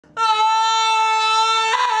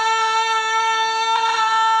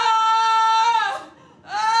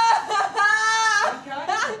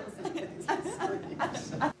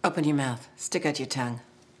Open your mouth. Stick out your tongue.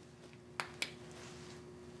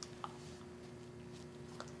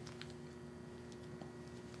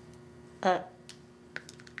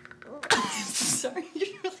 Sorry,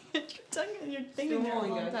 you really had your tongue and your thing in there all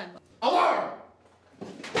the time. Alarm!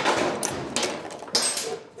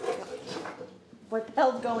 What the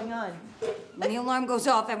hell's going on? When the alarm goes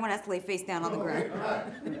off, everyone has to lay face down on the ground.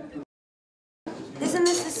 Isn't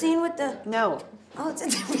this the scene with the... No. Oh, it's a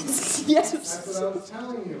different scene. Yes. That's what I was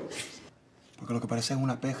telling you. Porque lo que parece es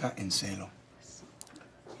una peja en celo.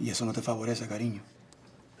 Y eso no te favorece, cariño.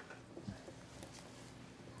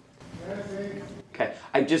 Okay,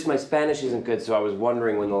 my Spanish isn't good, so I was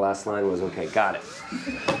wondering when the last line was. Okay, got it.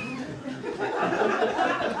 I'm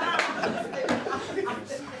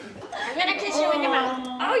gonna kiss you in the mouth.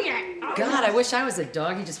 Oh, yeah. God, I wish I was a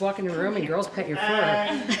dog. You just walk in your room and girls pet your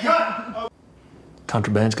fur.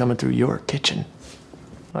 Contraband's coming through your kitchen.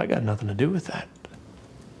 I got nothing to do with that.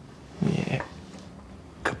 Yeah.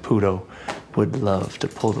 Caputo would love to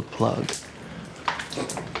pull the plug.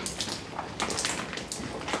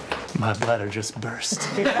 My bladder just burst.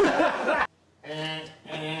 I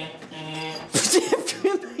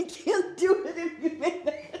can't do it if you make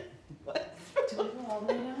that. What? Do it all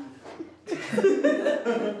the way down?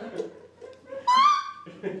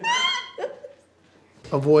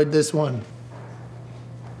 Avoid this one.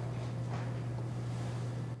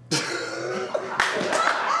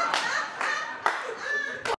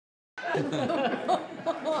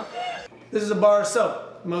 This is a bar of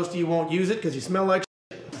soap. Most of you won't use it because you smell like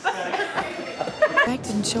Greg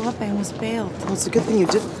didn't show up. I almost bailed. Well, it's a good thing you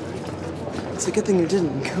didn't. It's a good thing you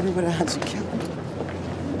didn't. Cody would have had you killed.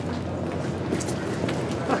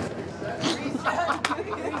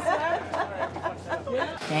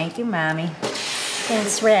 Thank you, Mommy.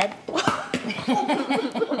 Thanks, Red.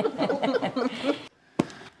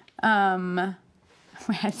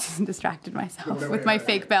 I just distracted myself with my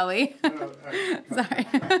fake belly. Sorry.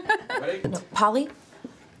 No, Polly,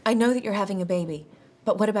 I know that you're having a baby,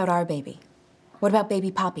 but what about our baby? What about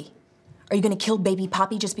baby Poppy? Are you gonna kill baby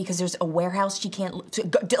Poppy just because there's a warehouse she can't...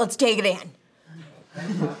 Let's take it in.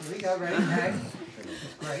 We go, ready?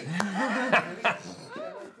 Great.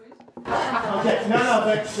 Okay, no,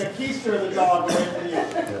 the keister of the dog away from you.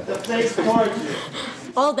 The face towards you.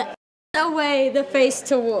 All the away, the face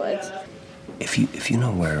towards. If you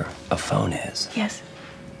know where a phone is, Yes.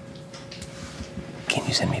 can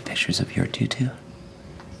you send me pictures of your tutu?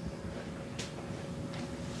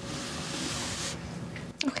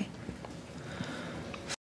 Okay.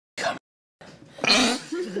 Come.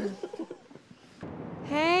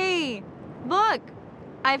 Hey, look!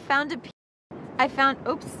 I found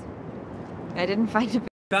oops. I didn't find a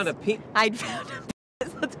Found a peep. I found a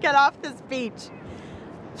Let's get off this beach.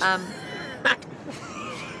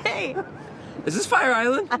 Hey. Is this Fire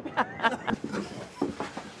Island?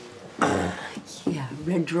 Yeah,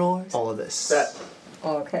 red drawers. All of this. Set.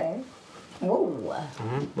 Okay. Whoa.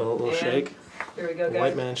 Little shake. Here we go, guys.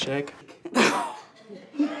 White man shake.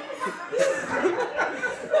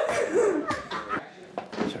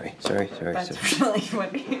 Sorry. That's really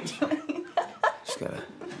what you're doing. Just gotta.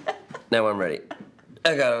 Now I'm ready.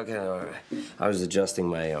 I got okay. All right. I was adjusting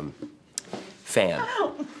my fan.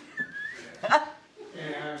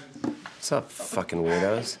 What's up, fucking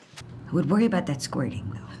weirdos? I would worry about that squirting,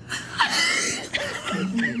 though. I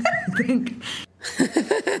think.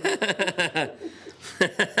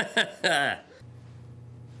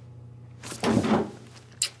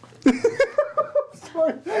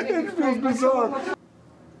 Sorry, it feels bizarre.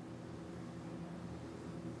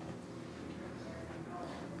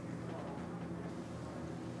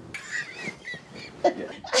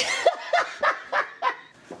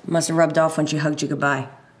 Must have rubbed off when she hugged you goodbye.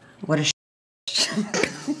 What a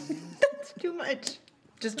That's too much.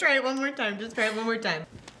 Just try it one more time.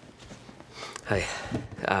 Hi.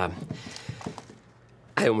 I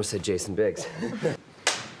almost said Jason Biggs.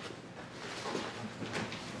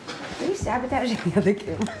 Are you sabotaging the other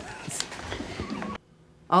kids?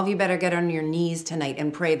 All of you better get on your knees tonight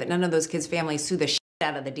and pray that none of those kids' families sue the shit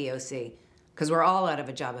out of the DOC. Because we're all out of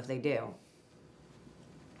a job if they do.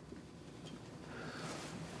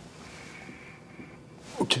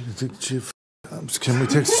 Can we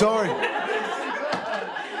take... Sorry.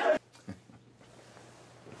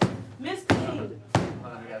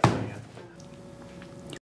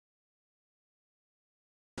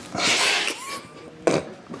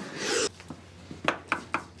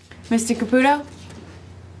 Mr. Caputo?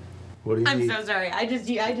 What do you need? I'm so sorry. I just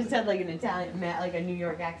had like an Italian, like a New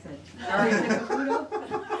York accent. Sorry, Mr. Caputo.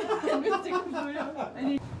 Mr. Caputo. I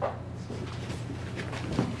need...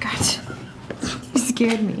 God, you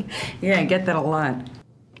scared me. Yeah, I get that a lot.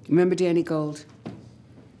 Remember Danny Gold?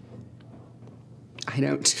 I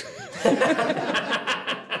don't.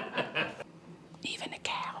 Even the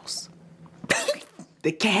cows.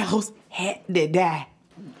 The cows had to die.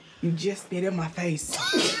 You just spit in my face.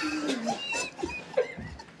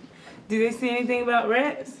 Did they say anything about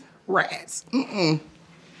rats? Rats? Mm-mm.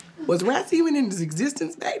 Was rats even in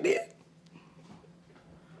existence back then?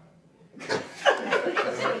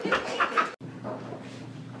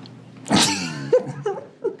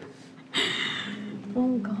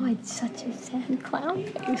 Oh God, such a sad clown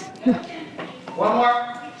face. One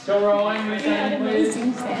more. Still rolling.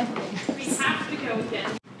 Amazing sad face. We have to go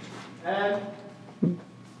again. And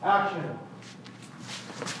action.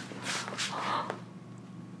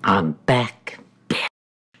 I'm back.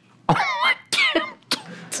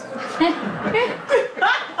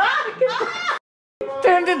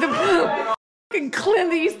 Turned into fucking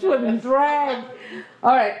Clint Eastwood and drag.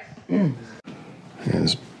 All right.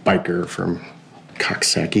 This biker from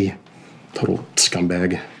Coxsackie, total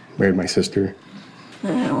scumbag, married my sister.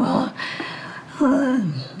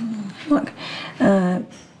 Look,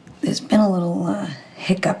 there's been a little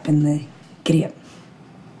hiccup in the giddy-up.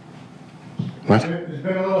 What? There's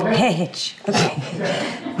been a little Hitch.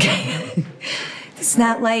 Okay. It's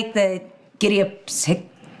not like the giddy-up sick.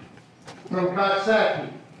 From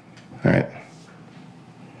Coxsackie. All right.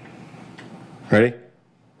 Ready?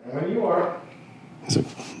 And when you are. There's a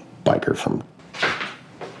biker from...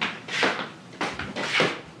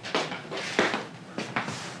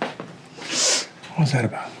 What's that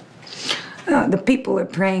about? The people are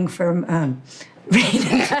praying for rain and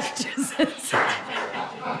mattresses.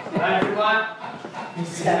 Everyone.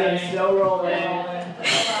 Still rolling.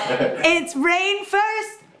 It's rain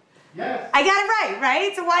first? Yes. I got it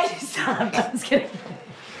right? So why did you stop? I'm just kidding.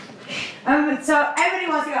 So everybody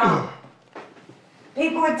wants to go home.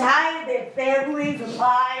 People are tired, they have families and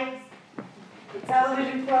lives, the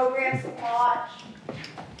television programs to watch.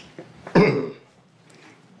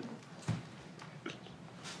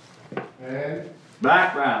 And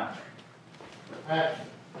Background. action.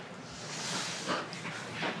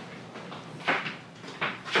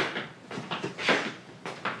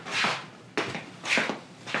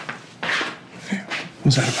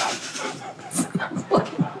 What's that about?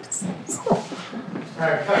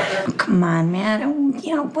 Oh, come on, man.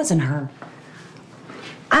 It wasn't her.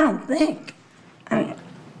 I don't think. I mean,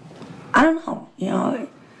 I don't know.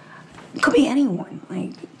 It could be anyone.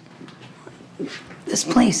 Like, this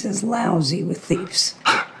place is lousy with thieves.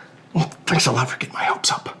 Well, thanks a lot for getting my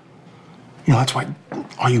hopes up. That's why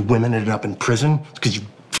all you women ended up in prison. It's because you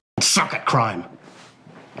suck at crime.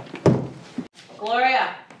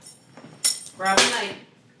 Gloria, grab a knife.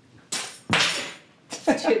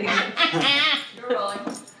 You're rolling.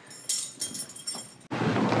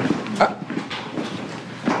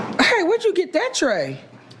 Hey, where'd you get that tray?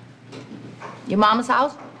 Your mama's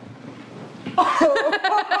house? Oh,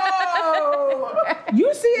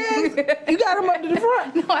 you see it? You got him up to the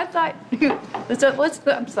front. No, I thought.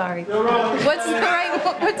 I'm sorry. What's the right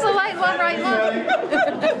one? Right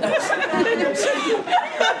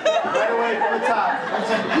away from the top.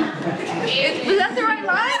 Was that the right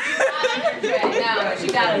line? No, she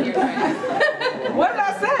got it in your tray. What did I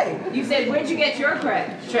say? You said, where'd you get your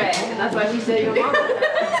tray? And that's why she said your mama.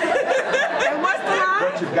 And what's the line?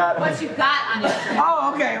 What you got on your tray.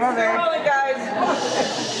 Oh, okay, my bad. Rolling, guys.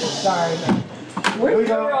 Sorry. Here we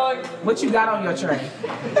go. What you got on your tray?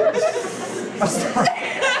 I'm sorry.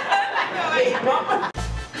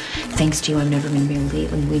 Thanks to you, I've never been very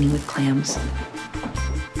linguine with clams.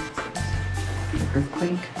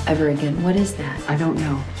 Earthquake? Ever again. What is that? I don't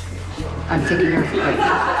know. I'm thinking earthquake.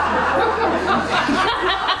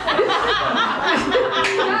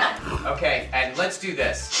 Okay, and let's do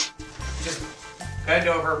this. Just bend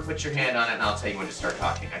over, put your hand on it, and I'll tell you when to start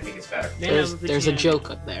talking. I think it's better. There's a joke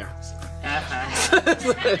up there.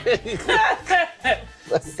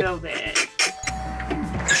 So bad.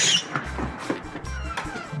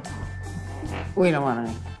 We don't want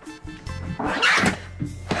any.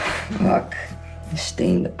 Look, you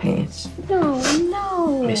stained the pants. No.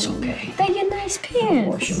 It's okay. They're your nice pants.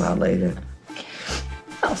 Wash them out later.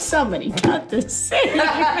 Oh, somebody got the same.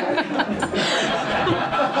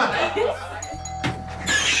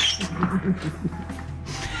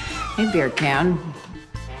 A beer can,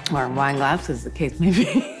 or wine glass, as the case may be.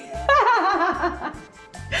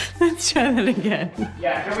 Let's try that again.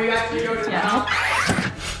 Yeah, can we actually go to the top?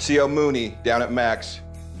 C.O. Mooney down at Max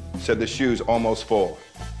said the shoe's almost full.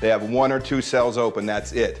 They have 1 or 2 cells open,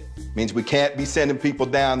 that's it. Means we can't be sending people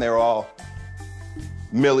down there all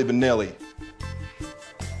milli vanilli.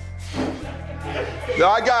 No,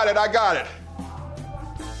 I got it.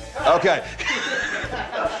 Okay.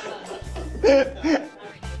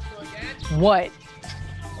 What?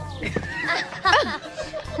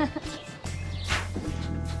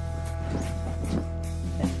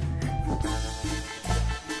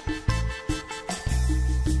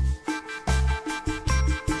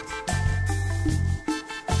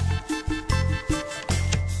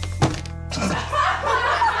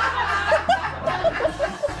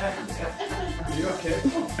 You okay?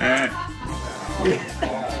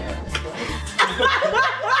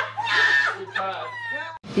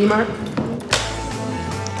 D-Mark?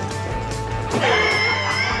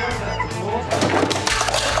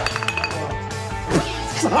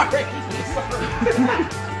 Sorry.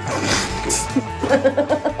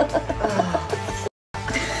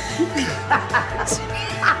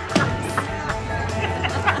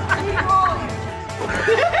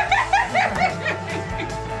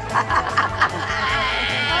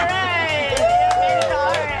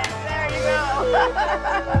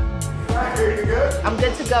 I'm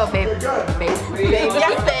good to go, babe. Babe.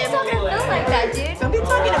 Yes, babe. It's not gonna feel like that, dude. Don't be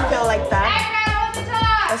talking to feel like that.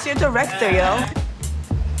 That's your director, yo.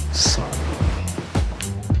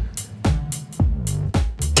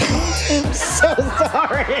 I'm so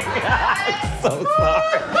sorry. I'm so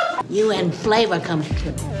sorry. You and Flavor come to.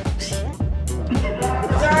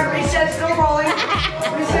 Sorry, reset, still rolling.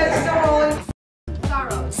 Reset, still rolling.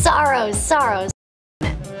 Sorrows.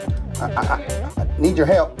 I need your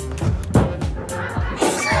help.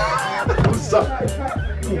 I'm sorry.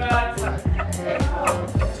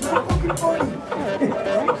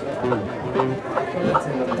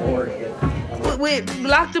 We're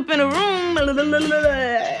locked up in a room.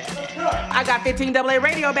 I got 15 AA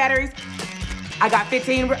radio batteries. I got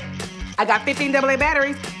 15 AA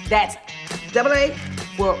batteries. That's AA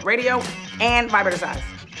for radio and vibrator size.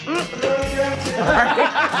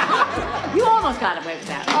 You almost got away with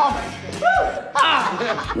that.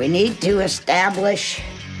 We need to establish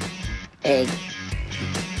a.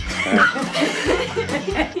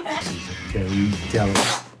 Very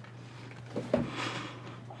delicate.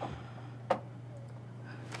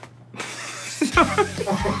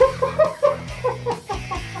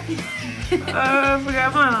 I forgot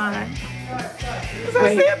my line.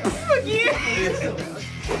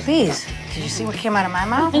 Please, did you see what came out of my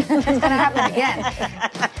mouth? It's gonna happen again.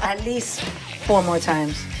 At least 4 more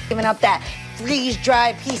times. Giving up that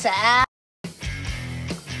freeze-dried piece of ass.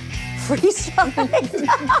 Freeze-dried?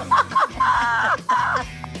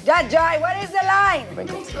 Jai, what is the line?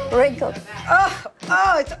 Wrinkled.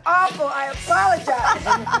 Oh, it's awful. I apologize.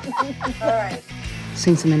 All right.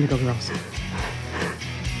 Sing some Indigo Girls.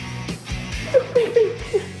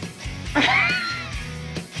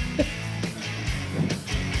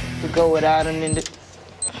 To go without an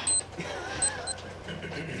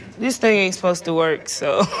This thing ain't supposed to work,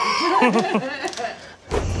 so.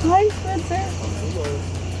 Hi, Spencer.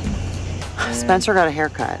 Spencer got a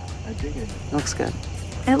haircut. I dig it. Looks good.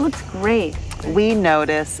 It looks great. We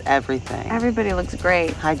notice everything. Everybody looks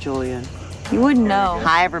great. Hi, Julian. You wouldn't know.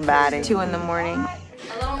 Hi, everybody. It's 2 in the morning. A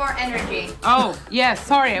little more energy. Oh, yes,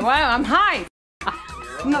 sorry. Well, I'm high.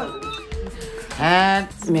 No.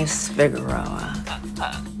 That's Miss Figueroa.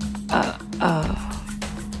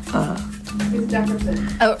 Who's Jefferson?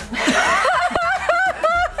 Oh.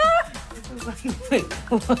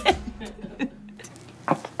 What?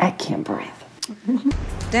 I can't breathe.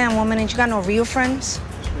 Damn, woman, ain't you got no real friends?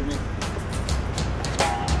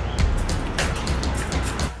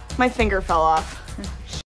 My finger fell off.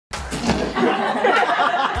 I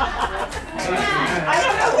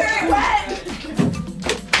don't know where it went.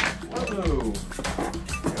 Oh.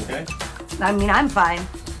 Okay. I mean, I'm fine.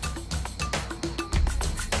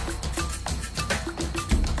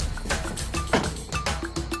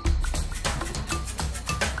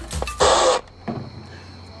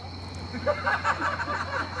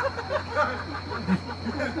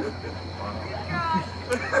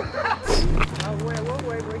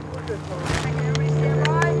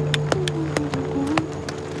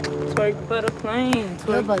 Twerk for the plane.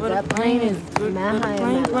 Twerk for the plane. Twerk for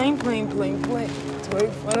the plane. Plane.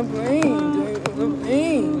 Twerk for the plane. Twerk for the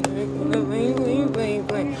plane. Twerk for the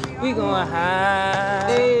plane. We going high.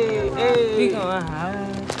 Hey. We going high.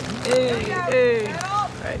 Hey.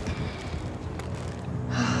 Right.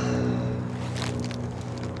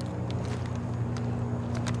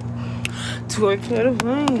 Twerk for the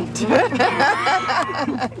plane.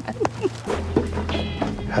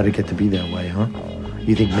 How'd it get to be that way, huh?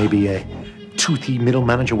 You think maybe a toothy middle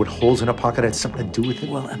manager with holes in her pocket had something to do with it?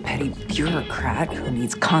 Well, a petty bureaucrat who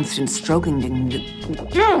needs constant stroking didn't.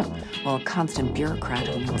 Well, a constant bureaucrat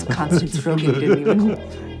who needs constant stroking didn't even.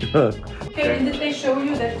 Hey, and did they show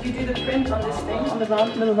you that you do the print on this thing, on the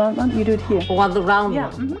round, little round one? You do it here. Oh, on the round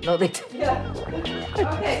Yeah. one. No, they. Yeah.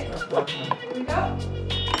 Okay. Here we go.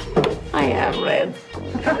 I am red.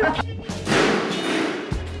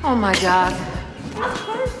 Oh my God.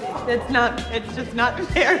 It's just not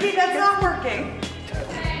there. See, that's not working.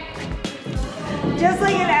 Just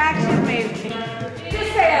like an action maybe.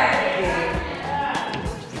 Just say action.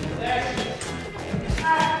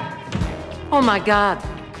 Oh my God.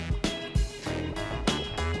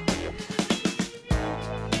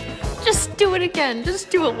 Just do it again.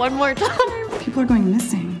 Just do it one more time. People are going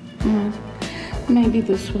missing. Maybe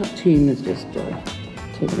the SWAT team is just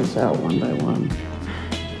taking us out one by one.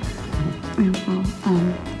 Yeah, well,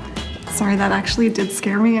 sorry, that actually did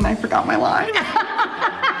scare me and I forgot my line.